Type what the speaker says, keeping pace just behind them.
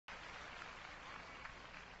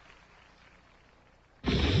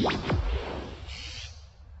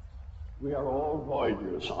We are all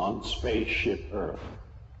voyagers on spaceship Earth.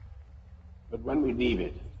 But when we leave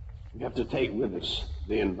it, we have to take with us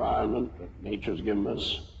the environment that nature's given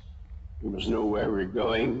us. We must know where we're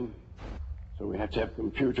going, so we have to have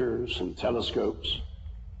computers and telescopes.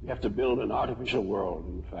 We have to build an artificial world,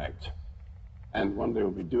 in fact. And one day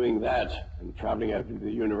we'll be doing that and traveling out into the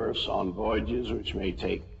universe on voyages which may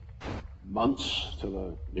take months to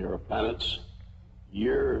the nearer planets,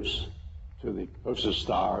 years to the closest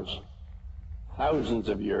stars, thousands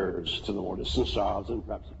of years to the more distant stars, and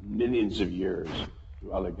perhaps millions of years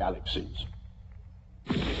to other galaxies.